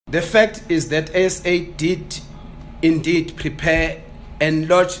The fact is that ASA did indeed prepare and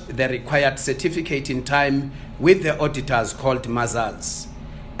lodge the required certificate in time with the auditors called Mazars.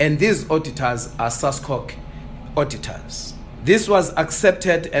 And these auditors are SASCOC auditors. This was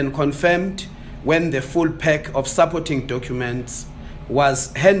accepted and confirmed when the full pack of supporting documents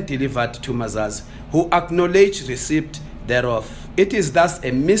was hand-delivered to Mazars, who acknowledged receipt thereof. It is thus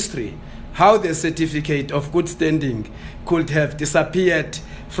a mystery how the certificate of good standing could have disappeared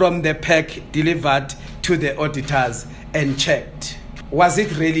from the pack delivered to the auditors and checked. Was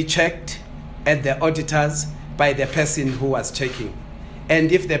it really checked at the auditors by the person who was checking?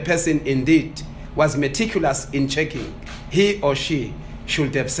 And if the person indeed was meticulous in checking, he or she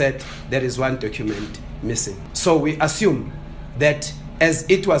should have said there is one document missing. So we assume that as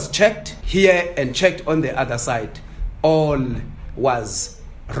it was checked here and checked on the other side, all was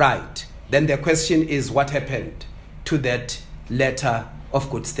right. Then the question is, what happened to that letter of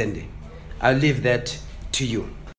good standing? I'll leave that to you.